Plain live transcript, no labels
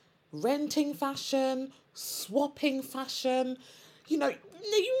renting fashion, swapping fashion, you know,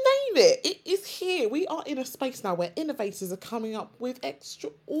 you name it. It is here. We are in a space now where innovators are coming up with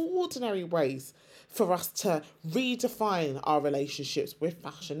extraordinary ways for us to redefine our relationships with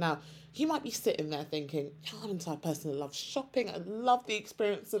fashion. Now, you might be sitting there thinking, "Yeah, I'm the type of person that loves shopping. I love the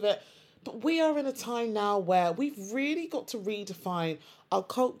experience of it." But we are in a time now where we've really got to redefine our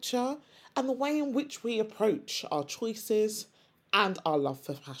culture and the way in which we approach our choices and our love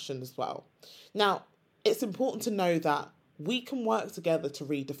for fashion as well. Now, it's important to know that we can work together to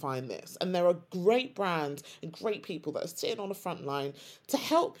redefine this. And there are great brands and great people that are sitting on the front line to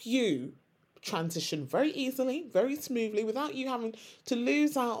help you transition very easily, very smoothly, without you having to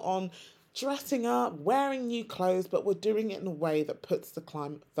lose out on dressing up, wearing new clothes, but we're doing it in a way that puts the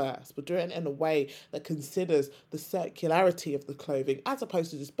climate first. We're doing it in a way that considers the circularity of the clothing as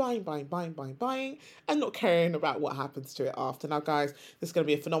opposed to just buying, and not caring about what happens to it after. Now, guys, this is going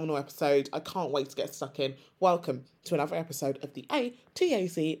to be a phenomenal episode. I can't wait to get stuck in. Welcome to another episode of the A to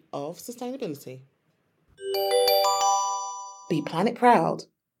Z of Sustainability. Be planet proud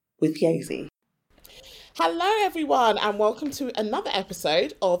with Yazy. Hello, everyone, and welcome to another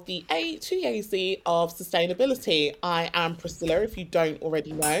episode of the A to Z of Sustainability. I am Priscilla, if you don't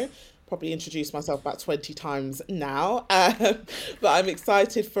already know. Probably introduced myself about 20 times now, but I'm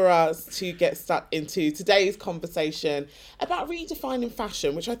excited for us to get stuck into today's conversation about redefining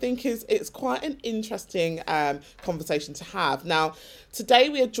fashion, which I think it's quite an interesting conversation to have. Now, today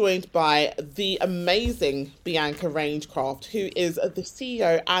we are joined by the amazing Bianca Rangecraft, who is the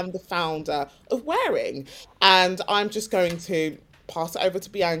CEO and the founder of Wearing, and I'm just going to pass it over to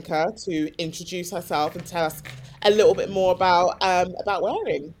Bianca to introduce herself and tell us a little bit more about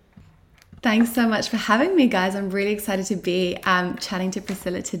Wearing. Thanks so much for having me, guys. I'm really excited to be chatting to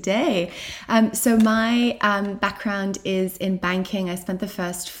Priscilla today. So my background is in banking. I spent the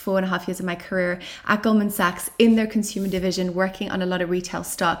first 4.5 years of my career at Goldman Sachs in their consumer division, working on a lot of retail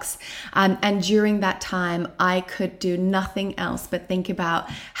stocks. And during that time, I could do nothing else but think about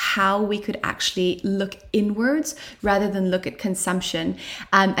how we could actually look inwards rather than look at consumption.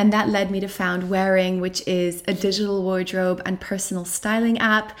 And that led me to found Wearing, which is a digital wardrobe and personal styling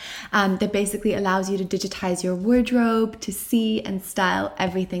app that basically allows you to digitize your wardrobe to see and style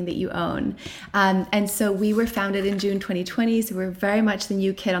everything that you own. And so we were founded in June 2020, so we're very much the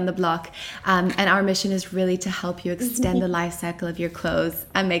new kid on the block. And our mission is really to help you extend the life cycle of your clothes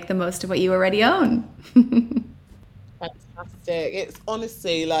and make the most of what you already own. Fantastic. It's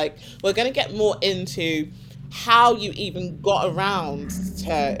honestly like we're going to get more into how you even got around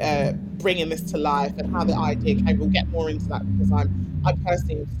to bringing this to life and how the idea came. We'll get more into that because I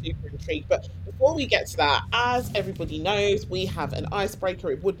personally am super intrigued. But before we get to that, as everybody knows, we have an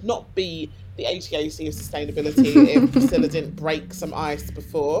icebreaker. It would not be the ATAC of sustainability if Priscilla didn't break some ice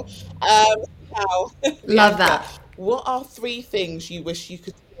before. Now, Love Bianca, that. what are three things you wish you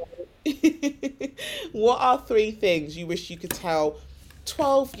could what are three things you wish you could tell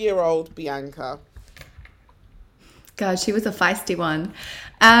 12-year-old Bianca? God, she was a feisty one.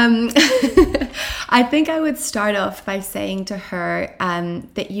 I think I would start off by saying to her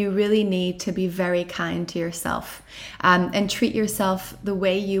that you really need to be very kind to yourself and treat yourself the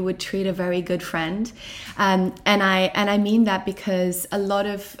way you would treat a very good friend. And I mean that because a lot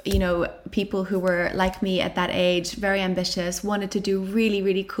of people who were like me at that age, very ambitious, wanted to do really,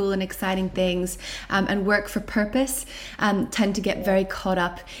 really cool and exciting things and work for purpose, tend to get very caught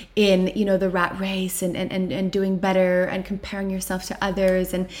up in the rat race and doing better and comparing yourself to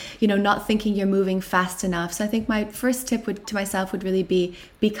others and not thinking you're moving fast enough. So I think my first tip to myself would really be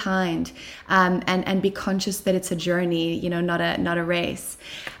kind and be conscious that it's a journey, not a race.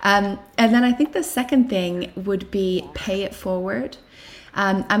 And then I think the second thing would be pay it forward.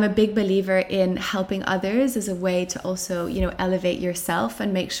 I'm a big believer in helping others as a way to also, elevate yourself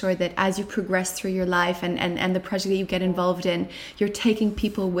and make sure that as you progress through your life and the project that you get involved in, you're taking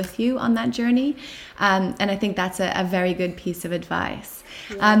people with you on that journey. And I think that's a very good piece of advice.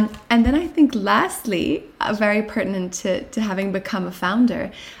 Yeah. And then I think lastly, very pertinent to having become a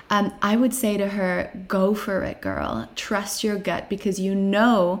founder, I would say to her, go for it, girl. Trust your gut because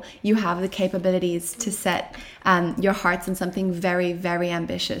you have the capabilities to set your hearts on something very, very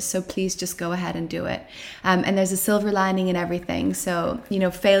ambitious. So please just go ahead and do it. And there's a silver lining in everything. So,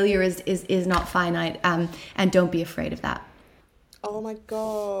 failure is not finite, and don't be afraid of that. Oh my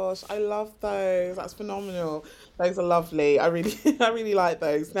gosh, I love those. That's phenomenal. Those are lovely. I really, I really like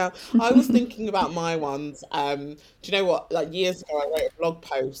those. Now, I was thinking about my ones. Do you know what? Like years ago, I wrote a blog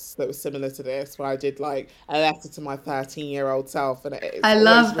post that was similar to this, where I did like a letter to my 13-year-old self, and it's I always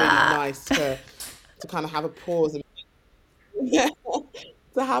love really that. nice to kind of have a pause and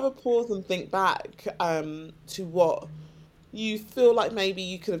to have a pause and think back to what you feel like maybe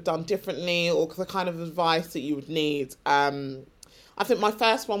you could have done differently, or the kind of advice that you would need. I think my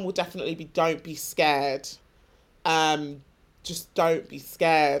first one will definitely be don't be scared. Um, just don't be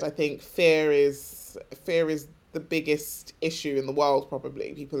scared. I think fear is the biggest issue in the world.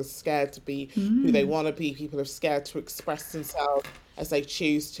 Probably people are scared to be who they want to be. People are scared to express themselves as they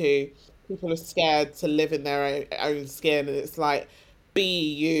choose to. People are scared to live in their own skin, and it's like,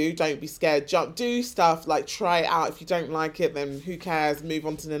 be you. Don't be scared. Jump, do stuff, like try it out. If you don't like it, then who cares? Move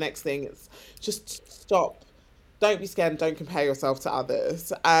on to the next thing. It's just stop. Don't be scared and don't compare yourself to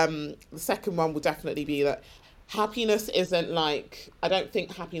others. The second one will definitely be that happiness isn't like, I don't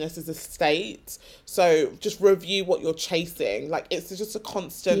think happiness is a state. So just review what you're chasing. Like it's just a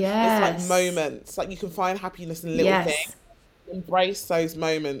constant, it's like Yes. moments. Like you can find happiness in little things. Yes. Embrace those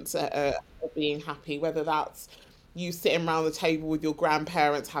moments of being happy, whether that's you sitting around the table with your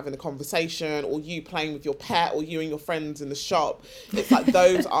grandparents having a conversation, or you playing with your pet, or you and your friends in the shop. It's like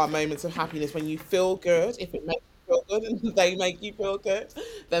those are moments of happiness when you feel good. If it makes you feel good and they make you feel good,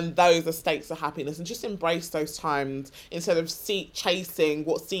 then those are states of happiness. And just embrace those times instead of chasing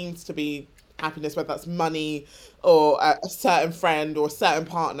what seems to be happiness, whether that's money or a certain friend or a certain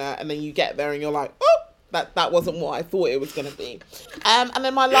partner, and then you get there and you're like, oh, that wasn't what I thought it was going to be. And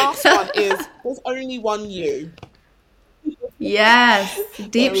then my last one is there's only one you. Yes.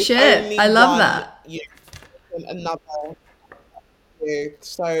 Deep There is shit. only I love one that. you and another you.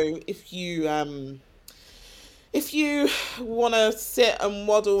 So if you want to sit and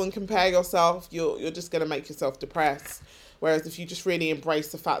waddle and compare yourself, you're just going to make yourself depressed. Whereas if you just really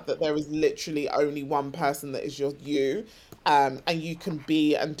embrace the fact that there is literally only one person that is your you, and you can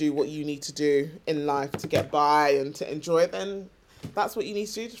be and do what you need to do in life to get by and to enjoy it, then that's what you need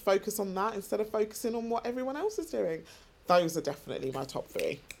to do. Just focus on that instead of focusing on what everyone else is doing. Those are definitely my top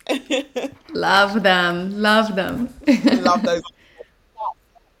three. Love them. Love them. I love those.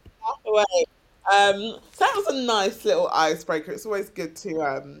 Away. So that was a nice little icebreaker. It's always good to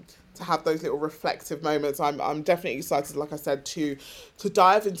have those little reflective moments. I'm definitely excited, like I said, to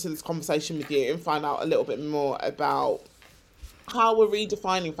dive into this conversation with you and find out a little bit more about how we're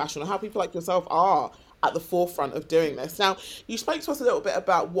redefining fashion and how people like yourself are at the forefront of doing this. Now, you spoke to us a little bit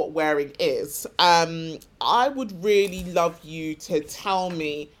about what wearing is. I would really love you to tell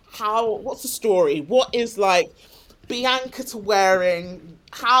me what's the story? What is like Bianca to wearing?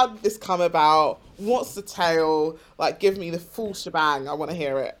 How did this come about? What's the tale? Like, give me the full shebang. I want to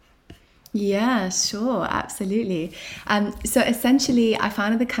hear it. Yeah, sure, absolutely. So essentially, I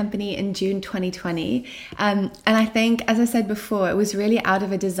founded the company in June 2020. And I think, as I said before, it was really out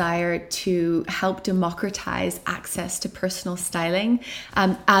of a desire to help democratize access to personal styling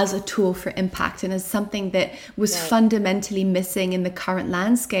as a tool for impact and as something that was Right. fundamentally missing in the current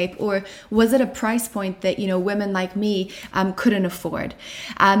landscape, or was at a price point that, women like me couldn't afford.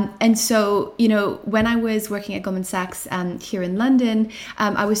 And so, when I was working at Goldman Sachs here in London,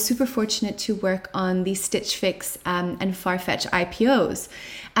 I was super fortunate to work on the Stitch Fix and Farfetch IPOs.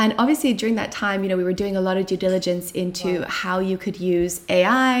 And obviously during that time, we were doing a lot of due diligence into Wow. how you could use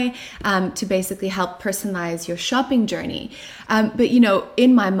AI to basically help personalize your shopping journey. But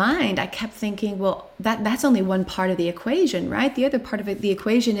in my mind, I kept thinking, well, that's only one part of the equation, right? The other part of it, the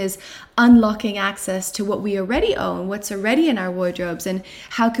equation is unlocking access to what we already own, what's already in our wardrobes, and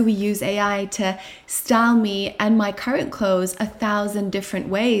how can we use AI to style me and my current clothes 1,000 different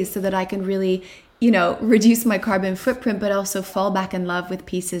ways so that I can really reduce my carbon footprint, but also fall back in love with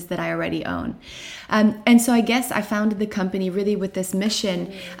pieces that I already own. And so I guess I founded the company really with this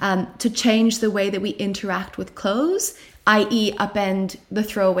mission to change the way that we interact with clothes, i.e. upend the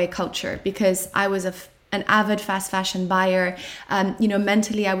throwaway culture, because I was an avid fast fashion buyer.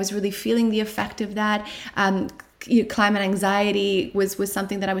 Mentally, I was really feeling the effect of that. Climate anxiety was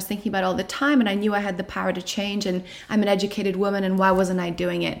something that I was thinking about all the time, and I knew I had the power to change, and I'm an educated woman, and why wasn't I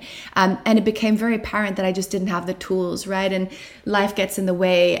doing it? And it became very apparent that I just didn't have the tools, right? And life gets in the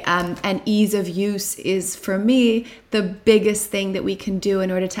way, and ease of use is, for me, the biggest thing that we can do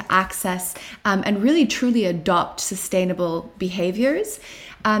in order to access and really truly adopt sustainable behaviors.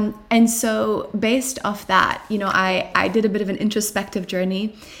 And so based off that, I did a bit of an introspective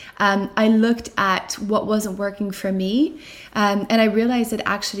journey. I looked at what wasn't working for me, and I realized that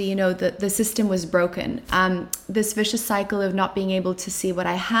actually, the system was broken. This vicious cycle of not being able to see what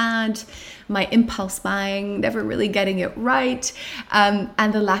I had, my impulse buying, never really getting it right,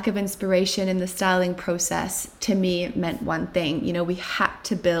 and the lack of inspiration in the styling process, to me, meant one thing. We had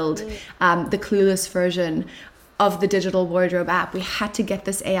to build the clueless version of the digital wardrobe app. We had to get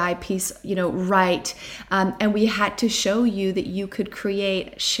this AI piece, right. And we had to show you that you could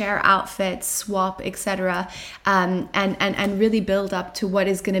create, share outfits, swap, etc. And really build up to what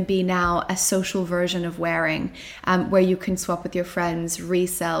is going to be now a social version of wearing, where you can swap with your friends,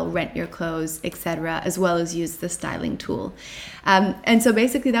 resell, rent your clothes, etc., as well as use the styling tool. And so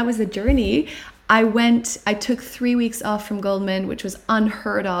basically that was the journey. I took 3 weeks off from Goldman, which was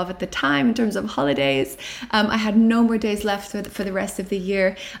unheard of at the time in terms of holidays. I had no more days left for the rest of the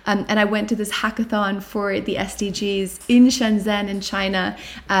year. And I went to this hackathon for the SDGs in Shenzhen in China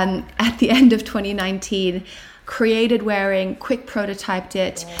at the end of 2019. Created wearing, quick prototyped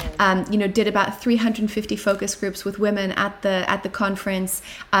it, did about 350 focus groups with women at the conference,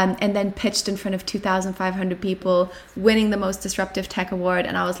 and then pitched in front of 2,500 people, winning the most disruptive tech award.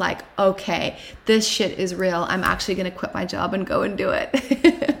 And I was like, okay, this shit is real. I'm actually going to quit my job and go and do it.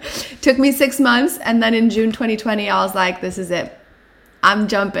 Took me 6 months. And then in June 2020, I was like, this is it. I'm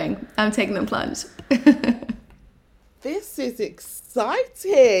jumping. I'm taking the plunge. This is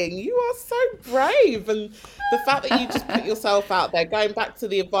exciting. You are so brave. And the fact that you just put yourself out there, going back to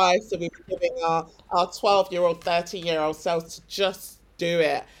the advice that we've been giving our 12-year-old, 13-year-old selves to just do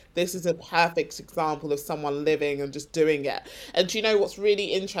it. This is a perfect example of someone living and just doing it. And do you know what's really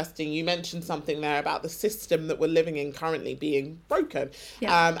interesting? You mentioned something there about the system that we're living in currently being broken.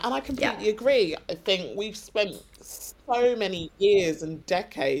 Yeah. And I completely agree. I think we've spent so many years and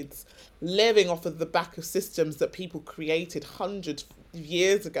decades living off of the back of systems that people created hundreds of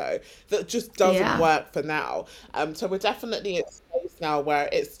years ago that just doesn't Yeah. work for now. So we're definitely at a space now where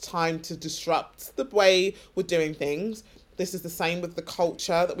it's time to disrupt the way we're doing things. This is the same with the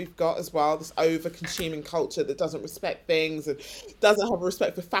culture that we've got as well, this over consuming culture that doesn't respect things and doesn't have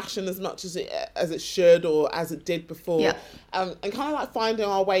respect for fashion as much as it should or as it did before. Yeah. And kind of like finding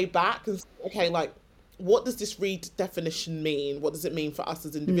our way back and okay, like what does this redefinition mean? What does it mean for us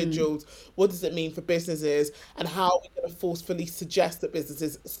as individuals? What does it mean for businesses? And how are we going to forcefully suggest that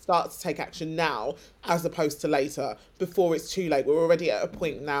businesses start to take action now as opposed to later, before it's too late? We're already at a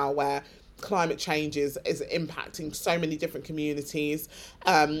point now where climate change is impacting so many different communities.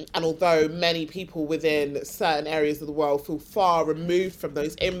 And although many people within certain areas of the world feel far removed from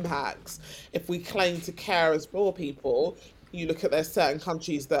those impacts, if we claim to care as poor people, you look at there's certain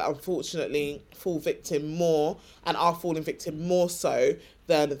countries that unfortunately fall victim more and are falling victim more so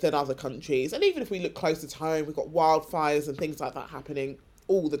than other countries. And even if we look closer to home, we've got wildfires and things like that happening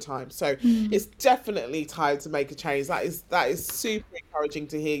all the time. So it's definitely time to make a change. That is super encouraging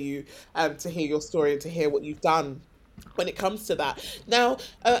to hear you, to hear your story and to hear what you've done when it comes to that. Now,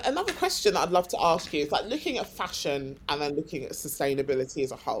 another question that I'd love to ask you is like looking at fashion and then looking at sustainability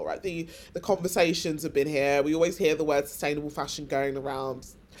as a whole, right? The conversations have been here. We always hear the word sustainable fashion going around.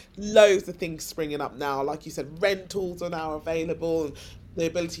 Loads of things springing up now. Like you said, rentals are now available and the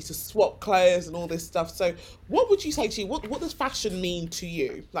ability to swap clothes and all this stuff. So what would you say to you? What does fashion mean to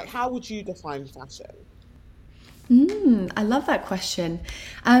you? Like, how would you define fashion? I love that question.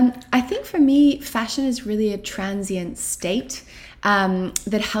 I think for me, fashion is really a transient state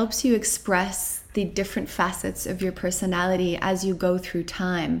that helps you express the different facets of your personality as you go through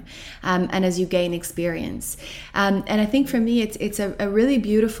time and as you gain experience. And I think for me, it's a really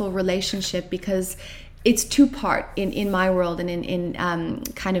beautiful relationship because it's two-part in my world and in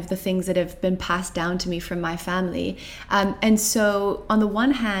kind of the things that have been passed down to me from my family. And so on the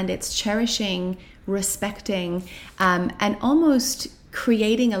one hand, it's cherishing, respecting, and almost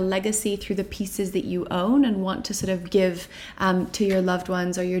creating a legacy through the pieces that you own and want to sort of give to your loved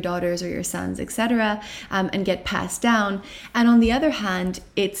ones or your daughters or your sons, etc., and get passed down. And on the other hand,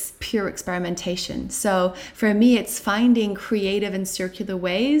 it's pure experimentation. So for me, it's finding creative and circular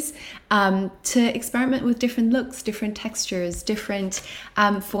ways to experiment with different looks, different textures, different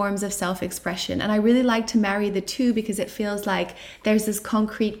forms of self-expression. And I really like to marry the two because it feels like there's this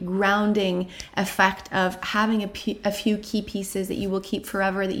concrete grounding effect of having a few key pieces that you will keep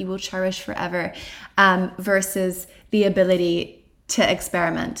forever, that you will cherish forever, versus the ability to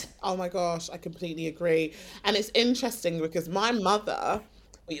experiment. Oh my gosh, I completely agree. And it's interesting because my mother,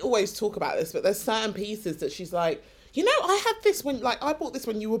 we always talk about this, but there's certain pieces that she's like, I had this when, like, I bought this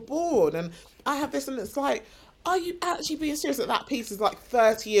when you were born, and I have this, and it's like, are you actually being serious that piece is like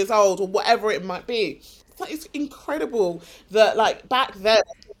 30 years old or whatever it might be? It's like, it's incredible that, like, back then,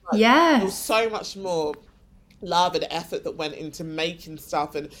 like, there was Yes. so much more love and effort that went into making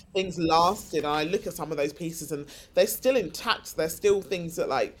stuff and things lasted. And I look at some of those pieces and they're still intact. They're still things that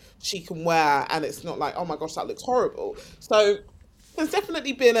like she can wear and it's not like, oh my gosh, that looks horrible. So there's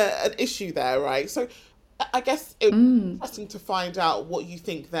definitely been an issue there, right? So I guess it would be interesting to find out what you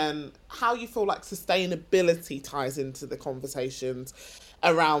think then, how you feel like sustainability ties into the conversations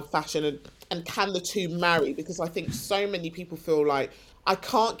around fashion, and can the two marry? Because I think so many people feel like I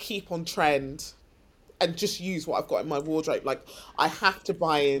can't keep on trend and just use what I've got in my wardrobe. Like I have to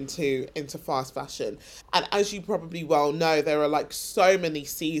buy into fast fashion. And as you probably well know, there are like so many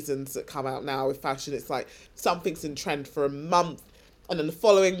seasons that come out now with fashion. It's like something's in trend for a month, and then the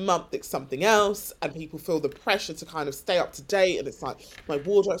following month it's something else, and people feel the pressure to kind of stay up to date, and it's like my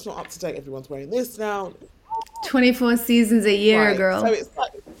wardrobe's not up to date, everyone's wearing this now. 24 seasons a year, Right. So girl. it's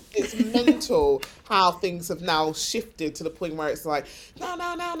like it's mental how things have now shifted to the point where it's like no,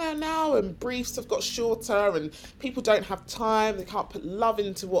 no, no, no, no, and briefs have got shorter, and people don't have time. They can't put love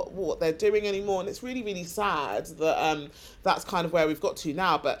into what they're doing anymore, and it's really really sad that that's kind of where we've got to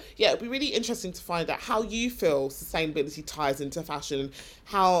now. But yeah, it'd be really interesting to find out how you feel sustainability ties into fashion, and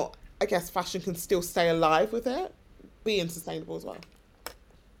how I guess fashion can still stay alive with it, being sustainable as well.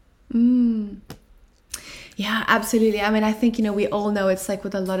 Yeah, absolutely. I mean, I think, we all know it's like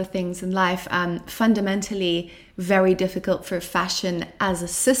with a lot of things in life, fundamentally very difficult for fashion as a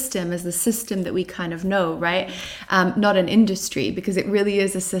system, as the system that we kind of know, right? Not an industry, because it really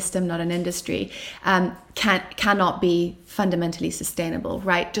is a system, not an industry, cannot be fundamentally sustainable,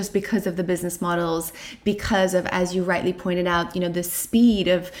 right? Just because of the business models, because of, as you rightly pointed out, the speed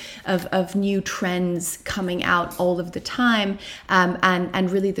of new trends coming out all of the time,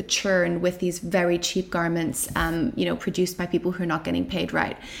 and really the churn with these very cheap garments, produced by people who are not getting paid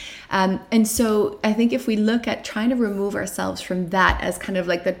right. And so I think if we look at trying to remove ourselves from that as kind of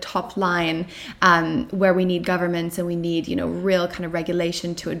like the top line, where we need governments and we need, real kind of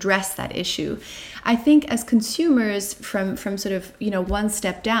regulation to address that issue, I think as consumers from sort of, one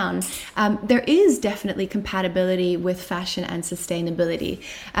step down, there is definitely compatibility with fashion and sustainability.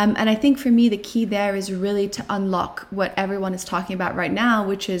 And I think for me, the key there is really to unlock what everyone is talking about right now,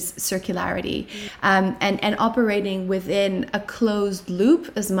 which is circularity, and operating within a closed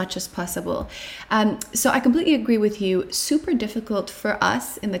loop as much as possible. So I completely agree with you. Super difficult for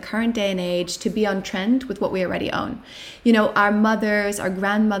us in the current day and age to be on trend with what we already own. Our mothers, our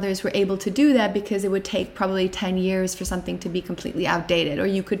grandmothers were able to do that because it would take probably 10 years for something to be completely outdated, or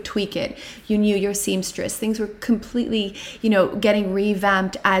you could tweak it. You knew your seamstress. Things were completely, getting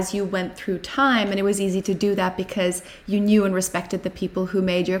revamped as you went through time. And it was easy to do that because you knew and respected the people who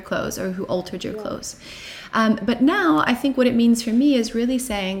made your clothes or who altered your clothes. But now I think what it means for me is really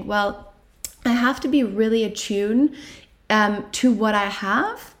saying, well, I have to be really attuned to what I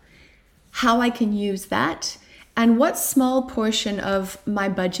have, how I can use that, and what small portion of my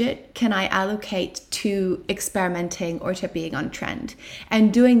budget can I allocate to experimenting or to being on trend,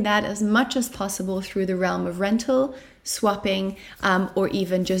 and doing that as much as possible through the realm of rental, swapping, or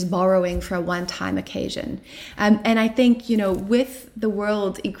even just borrowing for a one-time occasion. And I think, with the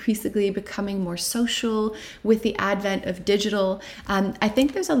world increasingly becoming more social, with the advent of digital, I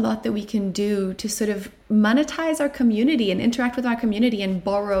think there's a lot that we can do to sort of monetize our community and interact with our community and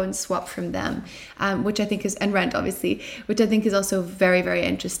borrow and swap from them, which I think is, and rent obviously, which I think is also very, very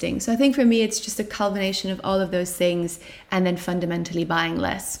interesting. So I think for me, it's just a culmination of all of those things, and then fundamentally buying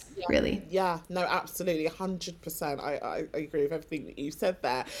less. Really. Yeah, no, absolutely, 100%. I agree with everything that you said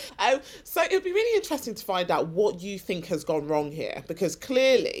there. So it'd be really interesting to find out what you think has gone wrong here, because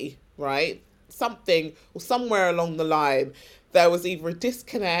clearly, right, something or somewhere along the line, there was either a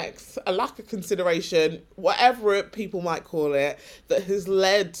disconnect, a lack of consideration, whatever people might call it, that has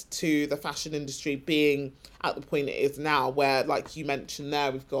led to the fashion industry being at the point it is now, where, like you mentioned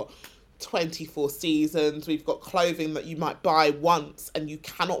there, we've got 24 seasons. We've got clothing that you might buy once and you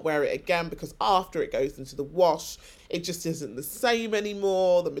cannot wear it again, because after it goes into the wash, it just isn't the same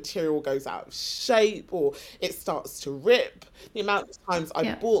anymore. The material goes out of shape, or it starts to rip. The amount of times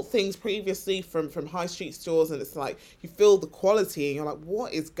I've bought things previously from high street stores, and it's like you feel the quality and you're like,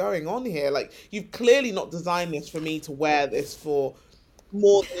 what is going on here? Like, you've clearly not designed this for me to wear this for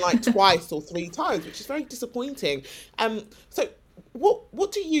more than like twice or three times, which is very disappointing. So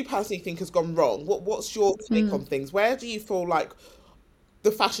what do you personally think has gone wrong? What's your take on things? Where do you feel like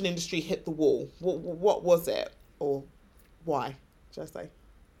the fashion industry hit the wall? What was it, or why, should I say?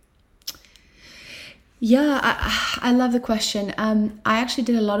 Yeah, I love the question. I actually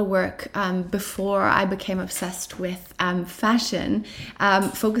did a lot of work before I became obsessed with fashion,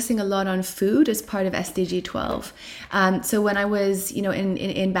 focusing a lot on food as part of SDG 12. So when I was,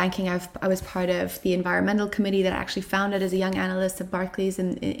 in banking, I was part of the environmental committee that I actually founded as a young analyst at Barclays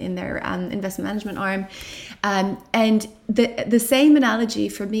in their investment management arm. And the same analogy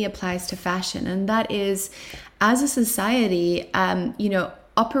for me applies to fashion, and that is, as a society,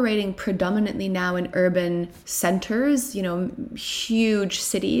 operating predominantly now in urban centers, huge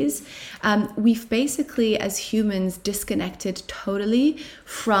cities, we've basically, as humans, disconnected totally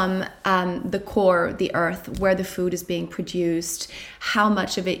from the core, the earth, where the food is being produced, how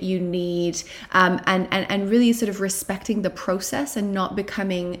much of it you need, and really sort of respecting the process and not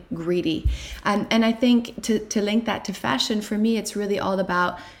becoming greedy. And I think to link that to fashion, for me, it's really all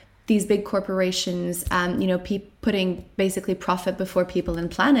about these big corporations, putting basically profit before people and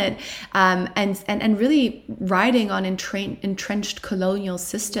planet, and really riding on entrenched colonial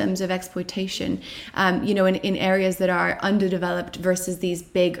systems of exploitation, in areas that are underdeveloped versus these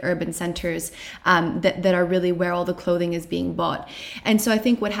big urban centers that are really where all the clothing is being bought. And so I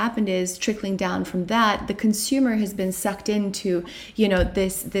think what happened is, trickling down from that, the consumer has been sucked into,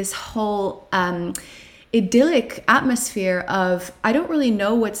 this whole idyllic atmosphere of, I don't really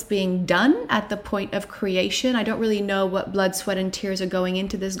know what's being done at the point of creation. I don't really know what blood, sweat, and tears are going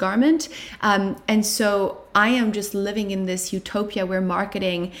into this garment. And so I am just living in this utopia where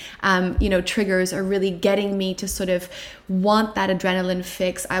marketing, triggers are really getting me to sort of want that adrenaline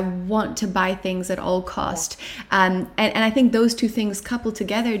fix. I want to buy things at all cost. And I think those two things coupled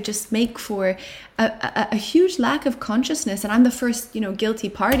together just make for a huge lack of consciousness. And I'm the first, guilty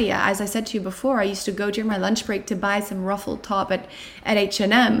party. As I said to you before, I used to go during my lunch break to buy some ruffled top at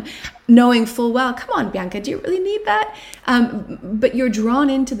H&M, knowing full well, come on, Bianca, do you really need that? But you're drawn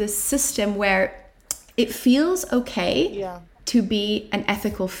into this system where it feels okay to be an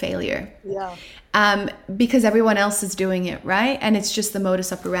ethical failure. Because everyone else is doing it, right? And it's just the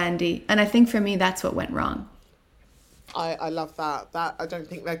modus operandi. And I think for me, that's what went wrong. I love that. That I don't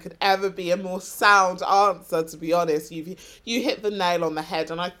think there could ever be a more sound answer, to be honest. You hit the nail on the head,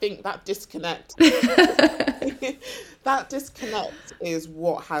 and I think that disconnect is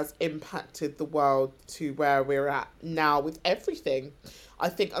what has impacted the world to where we're at now with everything. I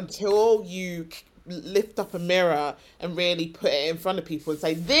think until you lift up a mirror and really put it in front of people and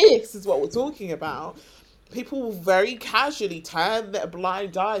say, this is what we're talking about, people will very casually turn their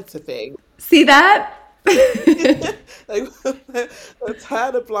blind eye to things. See that? They'll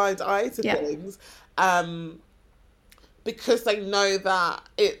turn a blind eye to things because they know that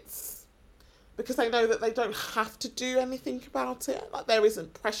they don't have to do anything about it. Like, there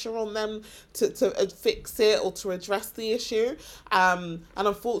isn't pressure on them to fix it or to address the issue. And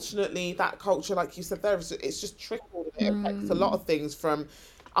unfortunately, that culture, like you said, it's just trickled. It affects a lot of things, from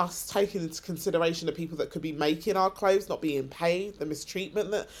us taking into consideration the people that could be making our clothes not being paid, the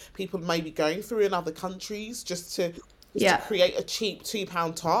mistreatment that people may be going through in other countries just to create a cheap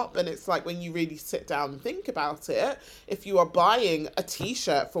 £2 top. And it's like, when you really sit down and think about it, if you are buying a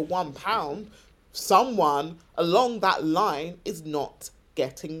t-shirt for £1, someone along that line is not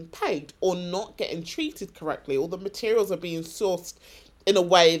getting paid or not getting treated correctly, or the materials are being sourced in a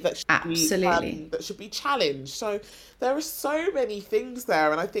way that should be challenged. So there are so many things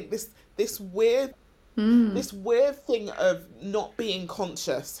there, and I think this weird thing of not being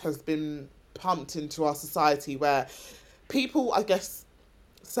conscious has been pumped into our society, where people, I guess,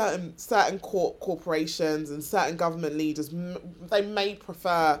 certain corporations and certain government leaders, they may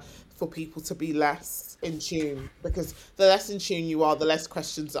prefer for people to be less in tune, because the less in tune you are, the less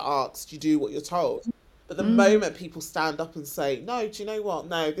questions are asked. You do what you're told. But the moment people stand up and say, no, do you know what?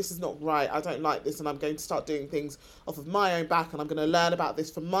 No, this is not right. I don't like this, and I'm going to start doing things off of my own back, and I'm going to learn about this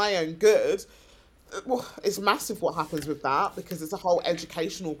for my own good. Well, it's massive what happens with that, because it's a whole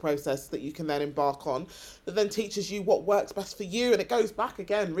educational process that you can then embark on that then teaches you what works best for you. And it goes back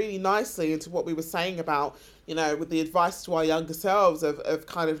again really nicely into what we were saying about, with the advice to our younger selves of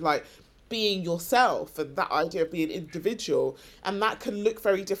kind of like being yourself, and that idea of being individual. And that can look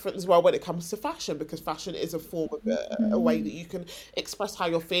very different as well when it comes to fashion, because fashion is a form of a way that you can express how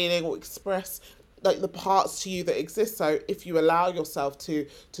you're feeling, or express like the parts to you that exist. So if you allow yourself to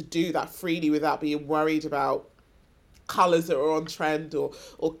do that freely without being worried about colours that are on trend or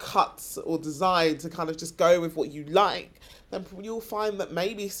cuts or designs, to kind of just go with what you like, then you'll find that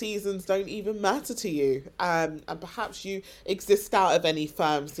maybe seasons don't even matter to you, and perhaps you exist out of any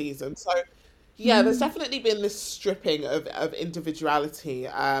firm season. So there's definitely been this stripping of individuality,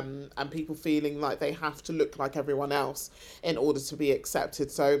 and people feeling like they have to look like everyone else in order to be accepted.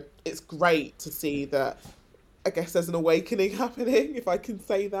 So it's great to see that, I guess, there's an awakening happening, if I can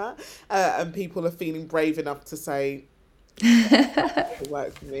say that, and people are feeling brave enough to say, it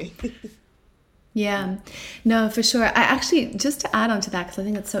works for me. Yeah, no, for sure. I actually, just to add on to that, because I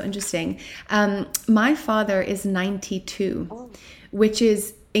think that's so interesting, my father is 92, which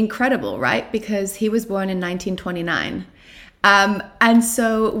is incredible, right? Because he was born in 1929. And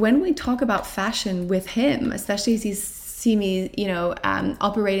so when we talk about fashion with him, especially as he's see me,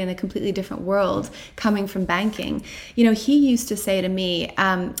 operate in a completely different world coming from banking. He used to say to me,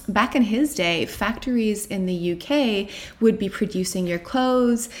 back in his day, factories in the UK would be producing your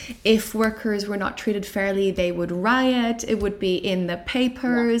clothes. If workers were not treated fairly, they would riot. It would be in the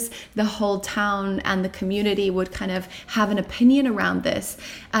papers. Yeah. The whole town and the community would kind of have an opinion around this.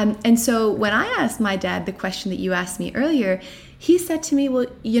 And so when I asked my dad the question that you asked me earlier, he said to me, well,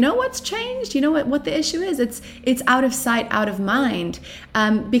 you know what's changed? You know what the issue is? It's out of sight, out of mind,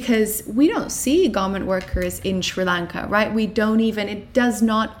 because we don't see garment workers in Sri Lanka, right? It does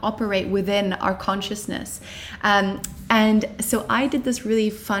not operate within our consciousness. And so I did this really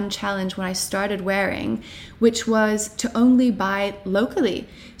fun challenge when I started wearing, which was to only buy locally.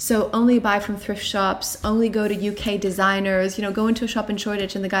 So only buy from thrift shops, only go to UK designers, go into a shop in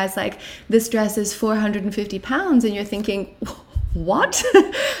Shoreditch and the guy's like, this dress is £450. And you're thinking, what?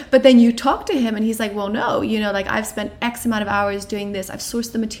 But then you talk to him and he's like, well, no, I've spent X amount of hours doing this. I've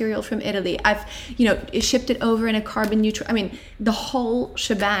sourced the material from Italy. I've, shipped it over in a carbon neutral, the whole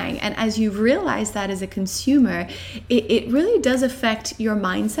shebang. And as you realize that as a consumer, it really does affect your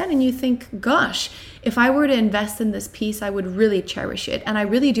mindset. And you think, gosh, if I were to invest in this piece, I would really cherish it. And I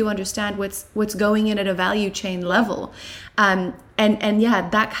really do understand what's going in at a value chain level. And yeah,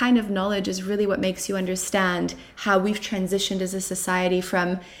 that kind of knowledge is really what makes you understand how we've transitioned as a society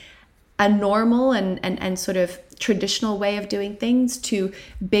from a normal and sort of traditional way of doing things to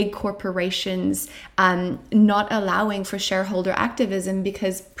big corporations not allowing for shareholder activism,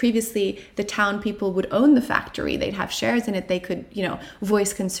 because previously the town people would own the factory, they'd have shares in it, they could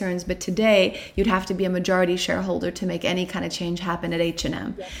voice concerns, but today you'd have to be a majority shareholder to make any kind of change happen at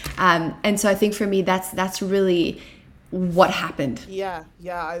H&M. Yeah. And so I think for me that's really what happened. Yeah.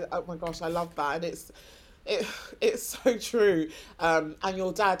 Oh my gosh, I love that. And it's so true. And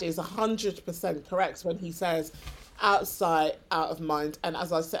your dad is 100% correct when he says out of sight, out of mind. And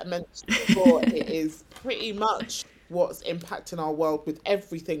as I mentioned before, it is pretty much what's impacting our world with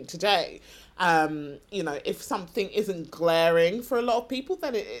everything today. If something isn't glaring for a lot of people,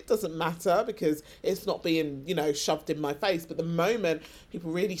 then it doesn't matter because it's not being, shoved in my face. But the moment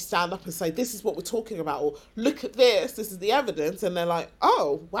people really stand up and say, this is what we're talking about, or look at this is the evidence, and they're like,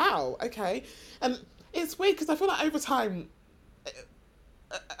 oh, wow, okay. And it's weird because I feel like over time,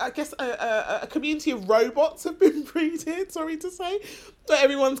 I guess a community of robots have been breeded, sorry to say. But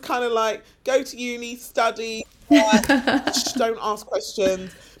everyone's kind of like, go to uni, study, don't ask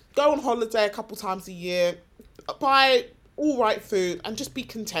questions, go on holiday a couple times a year, buy all right food, and just be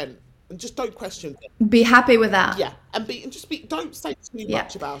content. And just don't question it. Be happy with that. Yeah, don't say too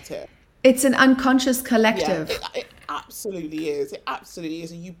much about it. It's an unconscious collective. Yeah, it absolutely is. It absolutely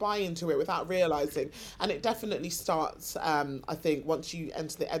is. And you buy into it without realising. And it definitely starts, I think, once you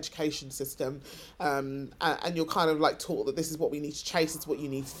enter the education system and you're kind of like taught that this is what we need to chase, this is what you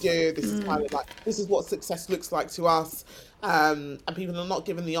need to do, this is kind of like, this is what success looks like to us. And people are not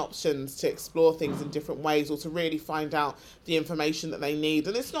given the options to explore things in different ways or to really find out the information that they need.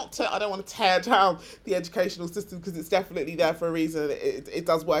 And it's not I don't want to tear down the educational system because it's definitely there for a reason. It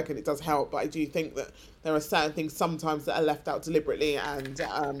does work and it does help. But I do think that there are certain things sometimes that are left out deliberately and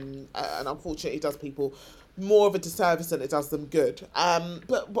unfortunately it does people more of a disservice than it does them good.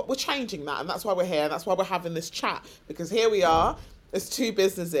 But we're changing that, and that's why we're here. And that's why we're having this chat, because here we are. There's two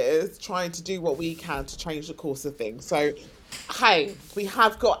businesses trying to do what we can to change the course of things. So, hey, we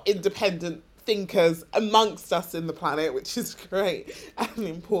have got independent thinkers amongst us in the planet, which is great and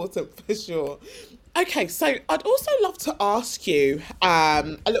important for sure. Okay, so I'd also love to ask you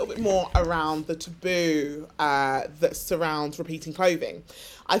a little bit more around the taboo that surrounds repeating clothing.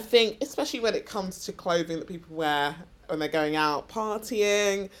 I think, especially when it comes to clothing that people wear when they're going out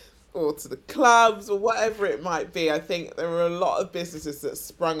partying, or to the clubs or whatever it might be, I think there are a lot of businesses that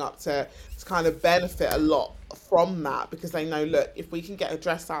sprung up to kind of benefit a lot from that, because they know, look, if we can get a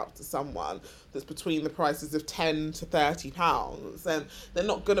dress out to someone that's between the prices of £10 to £30, then they're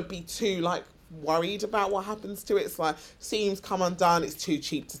not going to be too worried about what happens to it. It's like, seams come undone, it's too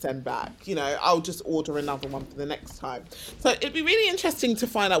cheap to send back, I'll just order another one for the next time. So it'd be really interesting to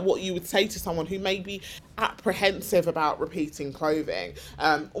find out what you would say to someone who may be apprehensive about repeating clothing,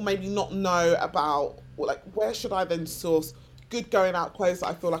 or maybe not know about where should I then source good going out clothes that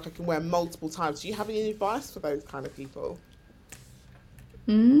I feel like I can wear multiple times. Do you have any advice for those kind of people?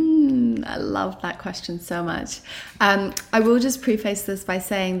 I love that question so much. I will just preface this by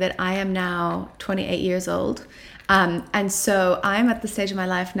saying that I am now 28 years old. And so I'm at the stage of my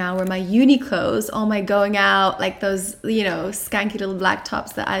life now where my uni clothes, all my going out, like those, skanky little black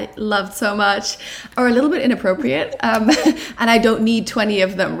tops that I loved so much, are a little bit inappropriate. And I don't need 20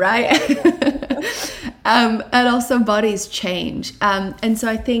 of them, right? And also bodies change. And so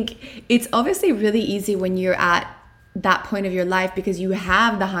I think it's obviously really easy when you're at that point of your life, because you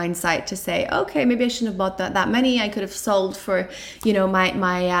have the hindsight to say, okay, maybe I shouldn't have bought that many. I could have sold for,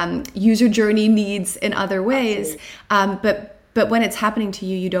 my user journey needs in other ways. But when it's happening to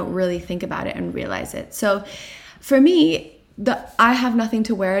you, you don't really think about it and realize it. So for me, the I have nothing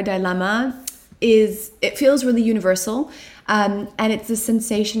to wear dilemma it feels really universal. And it's the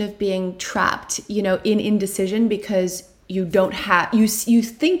sensation of being trapped, in indecision, because you don't have, you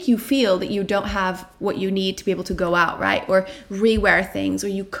think you feel that you don't have what you need to be able to go out, right? Or rewear things, or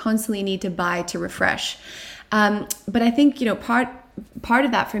you constantly need to buy to refresh. But I think, part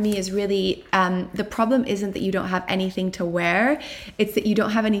of that for me is really, the problem isn't that you don't have anything to wear, it's that you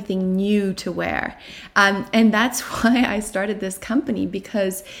don't have anything new to wear. And that's why I started this company,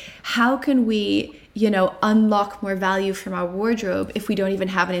 because how can we unlock more value from our wardrobe if we don't even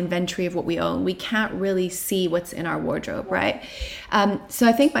have an inventory of what we own? We can't really see what's in our wardrobe, right? So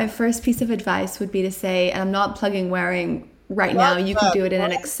I think my first piece of advice would be to say, and I'm not plugging wearing right now, you could do it in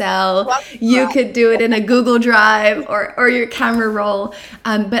an Excel, you could do it in a Google Drive or your camera roll.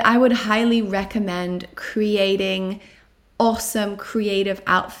 But I would highly recommend creating awesome creative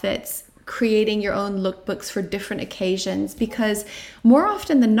outfits, creating your own lookbooks for different occasions, because more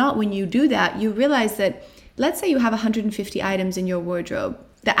often than not, when you do that, you realize that, let's say you have 150 items in your wardrobe.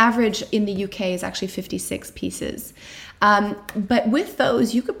 The average in the UK is actually 56 pieces. But with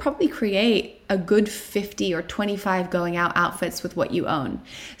those, you could probably create a good 50 or 25 going out outfits with what you own.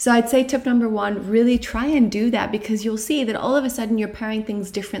 So I'd say tip number one, really try and do that, because you'll see that all of a sudden you're pairing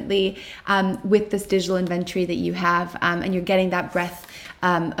things differently with this digital inventory that you have, and you're getting that breath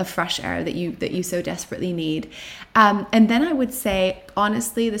of fresh air that you so desperately need. And then I would say,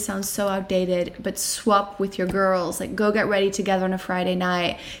 honestly, this sounds so outdated, but swap with your girls. Like, go get ready together on a Friday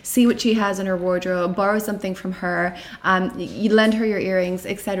night, see what she has in her wardrobe, borrow something from her, you lend her your earrings,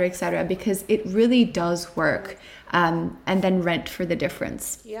 etc., because it really does work. And then rent for the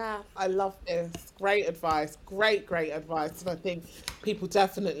difference. Yeah, I love this. Great advice. Great advice. And I think people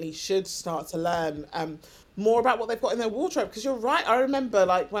definitely should start to learn more about what they've got in their wardrobe, because you're right. I remember,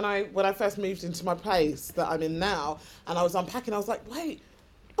 like, when I first moved into my place that I'm in now, and I was unpacking, I was like, wait,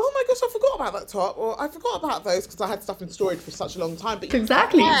 oh my gosh, I forgot about that top, or I forgot about those, because I had stuff in storage for such a long time. But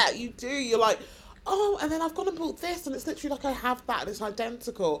exactly, yeah, you do. You're like, oh, and then I've gone and bought this, and it's literally like I have that, and it's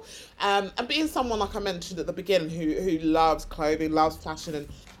identical. And being someone, like I mentioned at the beginning, who loves clothing, loves fashion,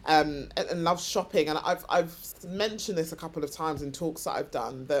 and loves shopping, and I've mentioned this a couple of times in talks that I've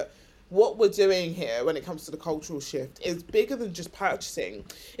done, that what we're doing here when it comes to the cultural shift is bigger than just purchasing.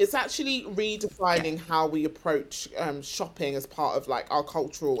 It's actually redefining how we approach shopping as part of, like, our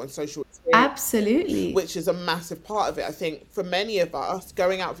cultural and social experience. Absolutely. Which is a massive part of it. I think for many of us,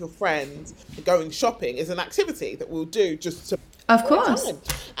 going out with your friends, going shopping is an activity that we'll do just to... Of course.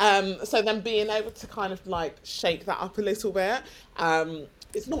 So then being able to kind of, like, shake that up a little bit,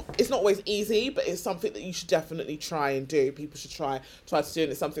 it's not always easy, but it's something that you should definitely try and do. People should try to do,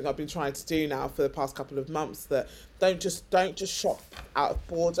 and it's something I've been trying to do now for the past couple of months. That don't just shop out of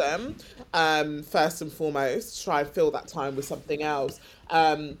boredom. First and foremost, try and fill that time with something else.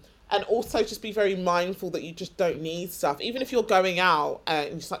 And also just be very mindful that you just don't need stuff. Even if you're going out and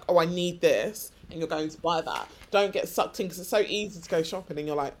you're just like, oh, I need this, and you're going to buy that, don't get sucked in, because it's so easy to go shopping and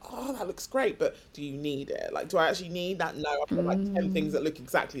you're like, oh, that looks great, but do you need it? Like, do I actually need that? No, I've got like 10 things that look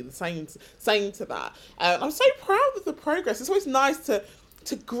exactly the same to that. I'm so proud of the progress. It's always nice to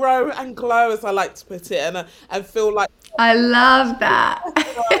grow and glow, as I like to put it, and feel like... I love that.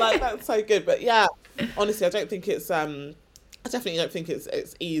 Like, that's so good. But yeah, honestly, I definitely don't think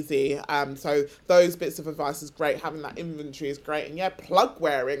it's easy. So those bits of advice is great. Having that inventory is great. And yeah, plug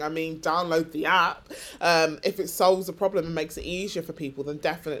wearing. I mean, download the app. If it solves a problem and makes it easier for people, then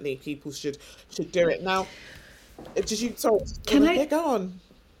definitely people should do it. Now, go on?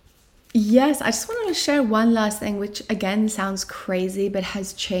 Yes, I just wanted to share one last thing, which again sounds crazy, but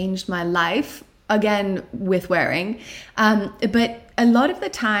has changed my life. Again, with wearing. But a lot of the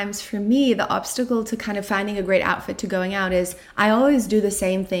times for me, the obstacle to kind of finding a great outfit to going out is I always do the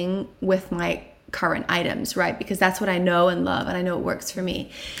same thing with my current items, right? Because that's what I know and love, and I know it works for me.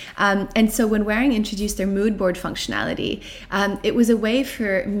 And so when Wearing introduced their mood board functionality, it was a way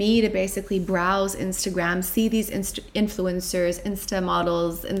for me to basically browse Instagram, see these influencers, Insta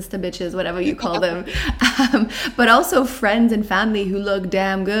models, Insta bitches, whatever you call them, but also friends and family who look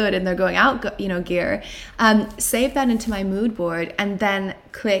damn good in their going out, gear. Save that into my mood board, and then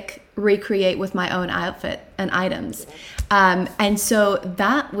click, recreate with my own outfit and items. And so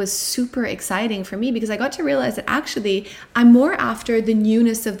that was super exciting for me, because I got to realize that actually I'm more after the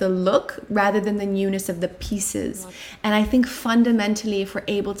newness of the look rather than the newness of the pieces. And I think fundamentally, if we're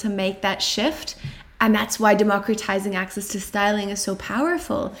able to make that shift, and that's why democratizing access to styling is so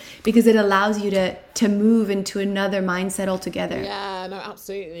powerful, because it allows you to move into another mindset altogether. Yeah, no,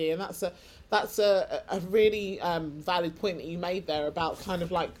 absolutely. And that's a really valid point that you made there about kind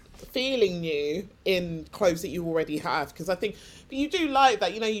of like feeling new in clothes that you already have. Because I think you do like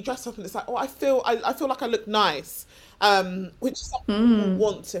that, you know, you dress up and it's like, oh, I feel like I look nice. Which is something people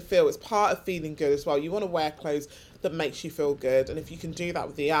want to feel. It's part of feeling good as well. You want to wear clothes that makes you feel good. And if you can do that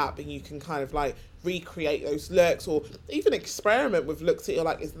with the app, and you can kind of like recreate those looks, or even experiment with looks that you're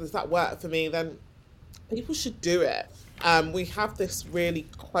like, does that work for me? Then people should do it. We have this really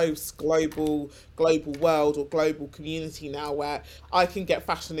close global world or global community now, where I can get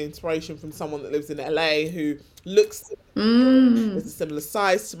fashion inspiration from someone that lives in LA who looks is a similar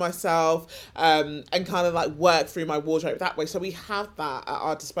size to myself, and kind of like work through my wardrobe that way. So we have that at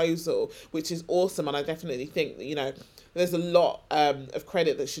our disposal, which is awesome. And I definitely think that, you know, there's a lot of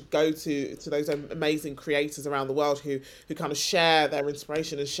credit that should go to those amazing creators around the world who kind of share their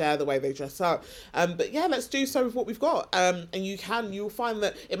inspiration and share the way they dress up. But yeah, let's do so with what we've got. And you'll find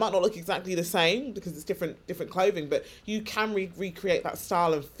that it might not look exactly the same because it's different clothing, but you can recreate that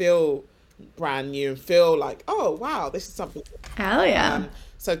style and feel brand new and feel like, oh wow, this is something. Hell yeah.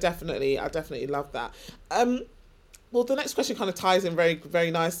 So I definitely love that. Well, the next question kind of ties in very, very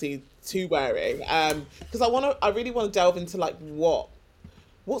nicely to wearing, because I really want to delve into like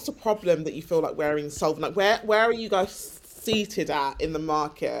what's the problem that you feel like wearing is solving? Like where are you guys seated at in the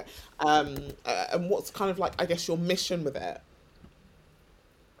market, and what's kind of like, I guess, your mission with it?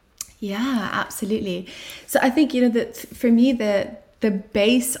 Yeah, absolutely. So I think, you know, that for me, the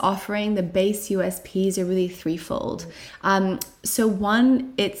base offering, the base USPs are really threefold. So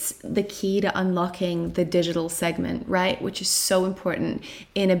one, it's the key to unlocking the digital segment, right? Which is so important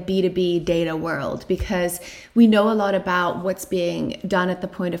in a B2B data world, because we know a lot about what's being done at the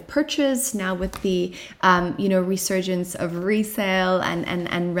point of purchase now with the, resurgence of resale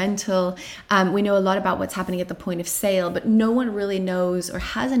and rental. We know a lot about what's happening at the point of sale, but no one really knows or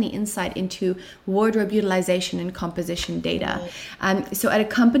has any insight into wardrobe utilization and composition data. So at a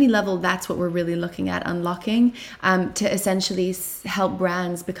company level, that's what we're really looking at unlocking, to essentially help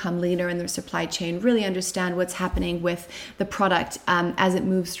brands become leaner in their supply chain, really understand what's happening with the product as it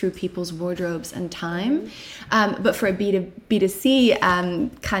moves through people's wardrobes and time. But for a B2C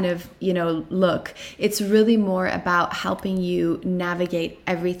kind of, look, it's really more about helping you navigate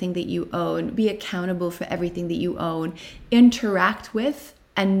everything that you own, be accountable for everything that you own, interact with,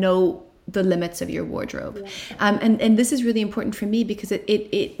 and know the limits of your wardrobe. Yeah. And this is really important for me because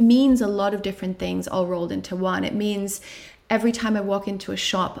it means a lot of different things all rolled into one. It means every time I walk into a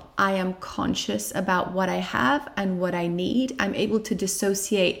shop, I am conscious about what I have and what I need. I'm able to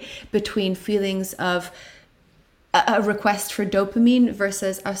dissociate between feelings of a request for dopamine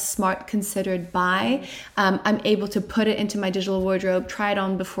versus a smart, considered buy. I'm able to put it into my digital wardrobe, try it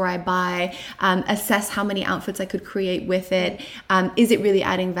on before I buy, assess how many outfits I could create with it. Is it really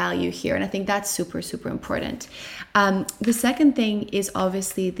adding value here? And I think that's super, super important. The second thing is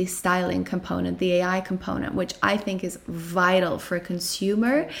obviously the styling component, the AI component, which I think is vital for a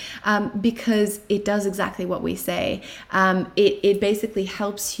consumer, because it does exactly what we say. It basically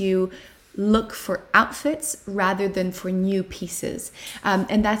helps you look for outfits rather than for new pieces.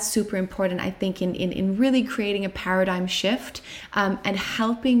 And that's super important, I think, in really creating a paradigm shift, and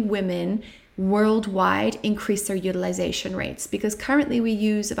helping women worldwide increase their utilization rates, because currently we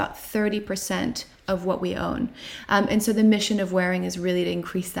use about 30% of what we own. And so the mission of wearing is really to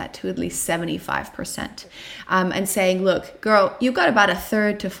increase that to at least 75%. And saying, look, girl, you've got about a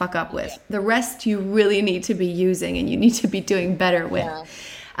third to fuck up with. The rest you really need to be using and you need to be doing better with. Yeah.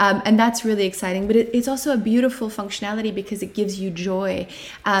 And that's really exciting, but it's also a beautiful functionality because it gives you joy.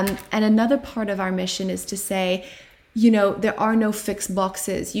 And another part of our mission is to say, there are no fixed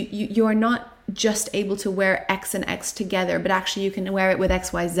boxes. You are not just able to wear X and X together, but actually you can wear it with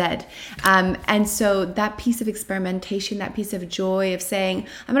X, Y, Z. And so that piece of experimentation, that piece of joy of saying,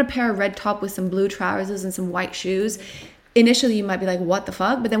 I'm going to pair a red top with some blue trousers and some white shoes. Initially, you might be like, what the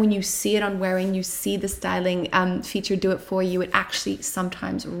fuck? But then when you see it on wearing, you see the styling feature do it for you, it actually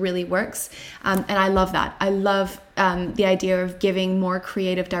sometimes really works. And I love that. I love the idea of giving more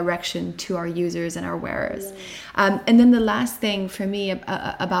creative direction to our users and our wearers. Yeah. And then the last thing for me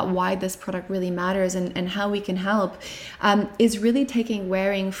about why this product really matters and how we can help is really taking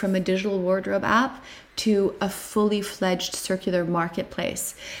wearing from a digital wardrobe app to a fully fledged circular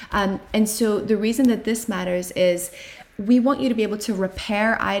marketplace. And so the reason that this matters is we want you to be able to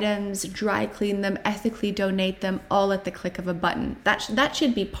repair items, dry clean them, ethically donate them, all at the click of a button. That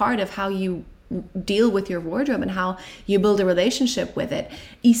should be part of how you deal with your wardrobe and how you build a relationship with it.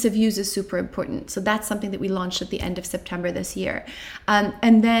 Ease of use is super important. So that's something that we launched at the end of September this year.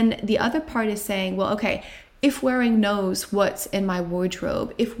 And then the other part is saying, well, okay, if Wearing knows what's in my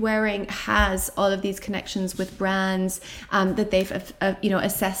wardrobe, if Wearing has all of these connections with brands that they've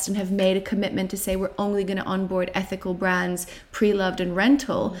assessed and have made a commitment to say we're only going to onboard ethical brands, pre-loved and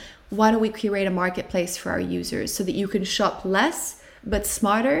rental, why don't we create a marketplace for our users so that you can shop less but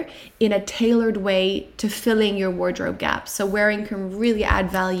smarter in a tailored way to filling your wardrobe gaps. So Wearing can really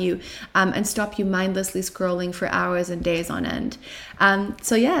add value and stop you mindlessly scrolling for hours and days on end.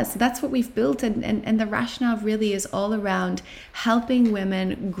 So that's what we've built. And the rationale really is all around helping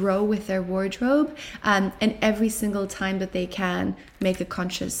women grow with their wardrobe and every single time that they can make a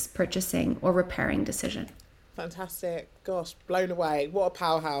conscious purchasing or repairing decision. Fantastic. Gosh, blown away. What a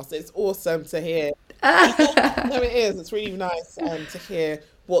powerhouse. It's awesome to hear. No, it is. It's really nice to hear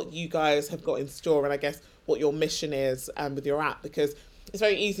what you guys have got in store and I guess what your mission is with your app, because it's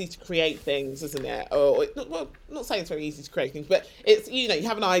very easy to create things, isn't it? Or, well, not saying it's very easy to create things, but it's, you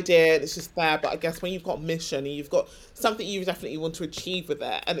have an idea and it's just there. But I guess when you've got mission and you've got something you definitely want to achieve with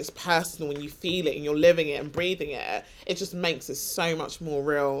it and it's personal and you feel it and you're living it and breathing it, it just makes it so much more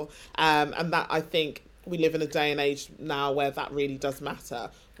real. And that, I think, we live in a day and age now where that really does matter,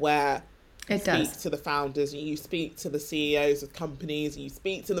 where you speak to the founders and you speak to the CEOs of companies and you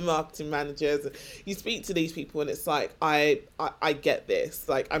speak to the marketing managers and you speak to these people and it's like I get this,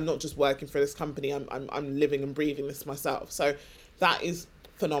 like I'm not just working for this company, I'm living and breathing this myself. So that is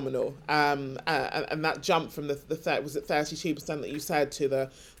phenomenal. And that jump from was it 32% that you said to the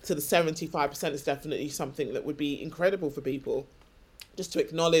 75% is definitely something that would be incredible for people, just to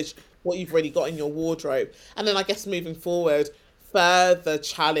acknowledge what you've already got in your wardrobe. And then I guess moving forward, further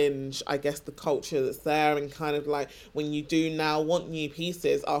challenge, I guess, the culture that's there, and kind of like when you do now want new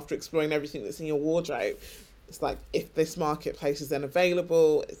pieces after exploring everything that's in your wardrobe, it's like, if this marketplace is then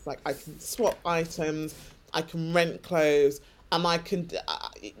available, it's like I can swap items, I can rent clothes, and I can,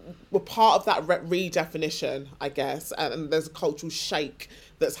 we're part of that redefinition, I guess, and there's a cultural shake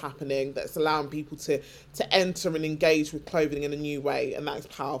that's happening that's allowing people to enter and engage with clothing in a new way, and that is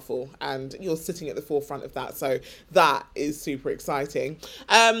powerful, and you're sitting at the forefront of that, so that is super exciting.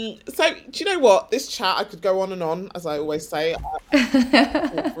 So do you know what, this chat, I could go on and on, as I always say,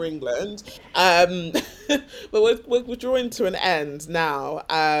 for England, but we're drawing to an end now,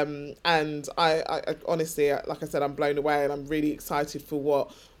 and I honestly, like I said, I'm blown away and I'm really excited for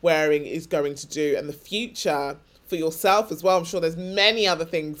what Wearing is going to do and the future for yourself as well. I'm sure there's many other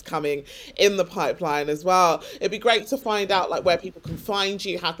things coming in the pipeline as well. It'd be great to find out like where people can find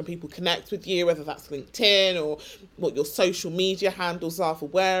you, how can people connect with you, whether that's LinkedIn or what your social media handles are for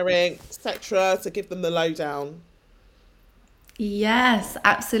Wearing, etc. So give them the lowdown. Yes,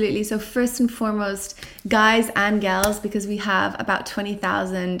 absolutely. So first and foremost, guys and gals, because we have about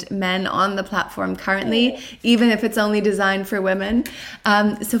 20,000 men on the platform currently, even if it's only designed for women.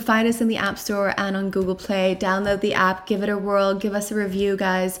 So find us in the App Store and on Google Play. Download the app, give it a whirl, give us a review,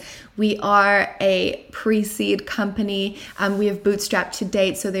 guys. We are a pre-seed company. We have bootstrapped to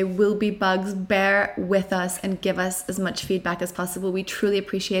date, so there will be bugs. Bear with us and give us as much feedback as possible. We truly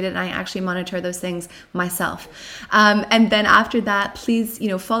appreciate it, and I actually monitor those things myself. And then after that, please,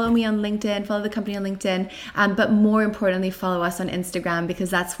 follow me on LinkedIn, follow the company on LinkedIn, but more importantly, follow us on Instagram, because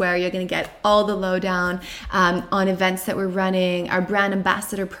that's where you're going to get all the lowdown on events that we're running, our brand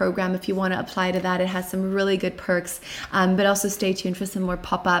ambassador program. If you want to apply to that, it has some really good perks, but also stay tuned for some more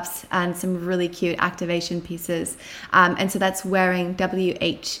pop-ups and some really cute activation pieces. And so that's Wearing, WHERING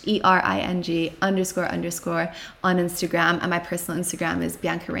 __ on Instagram. And my personal Instagram is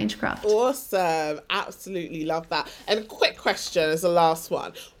Bianca Rangecraft. Awesome. Absolutely love that. And a quick question as a last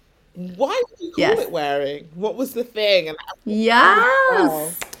one. Why did you call it Wearing? What was the thing? And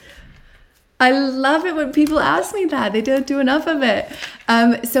yes. I love it when people ask me that. They don't do enough of it.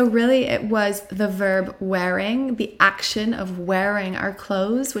 So really it was the verb wearing, the action of wearing our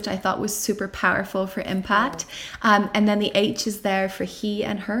clothes, which I thought was super powerful for impact. And then the H is there for he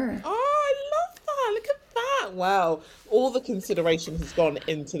and her. Oh, I love that. Look at that. Wow. All the consideration has gone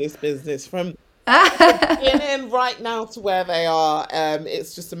into this business, from Beginning right now to where they are.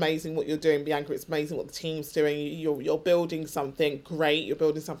 It's just amazing what you're doing, Bianca. It's amazing what the team's doing. You're building something great. You're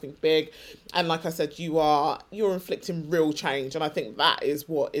building something big, and like I said, you're inflicting real change. And I think that is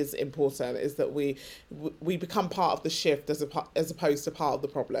what is important: is that we become part of the shift as opposed to part of the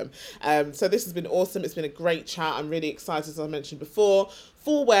problem. So this has been awesome. It's been a great chat. I'm really excited, as I mentioned before,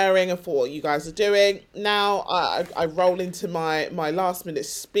 for wearing and for what you guys are doing. Now I roll into my last minute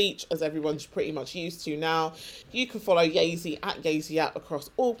speech, as everyone's pretty much used to now. You can follow Yeezy at Yeezy App across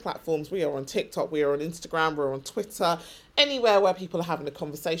all platforms. We are on TikTok, we are on Instagram, we're on Twitter. Anywhere where people are having a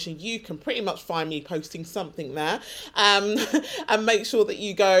conversation, you can pretty much find me posting something there. And make sure that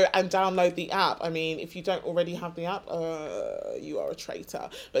you go and download the app. I mean, if you don't already have the app, you are a traitor.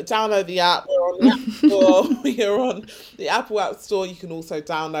 But download the app. We're on the App Store. We are on the Apple App Store. You can also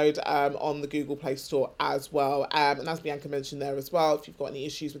download on the Google Play Store as well. And as Bianca mentioned there as well, if you've got any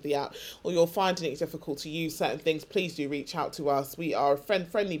issues with the app or you're finding it difficult to use certain things, please do reach out to us. We are a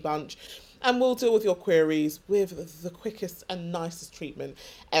friendly bunch. And we'll deal with your queries with the quickest and nicest treatment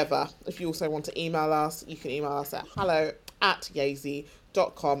ever. If you also want to email us, you can email us at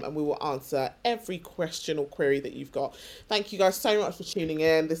hello@yeezy.com and we will answer every question or query that you've got. Thank you guys so much for tuning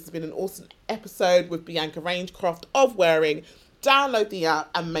in. This has been an awesome episode with Bianca Rangecroft of Wearing. Download the app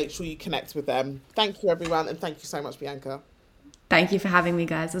and make sure you connect with them. Thank you, everyone, and thank you so much, Bianca. Thank you for having me,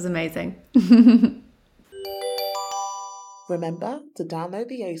 guys. It was amazing. Remember to download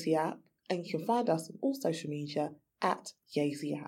the Yeezy app, and you can find us on all social media at Yeezy app.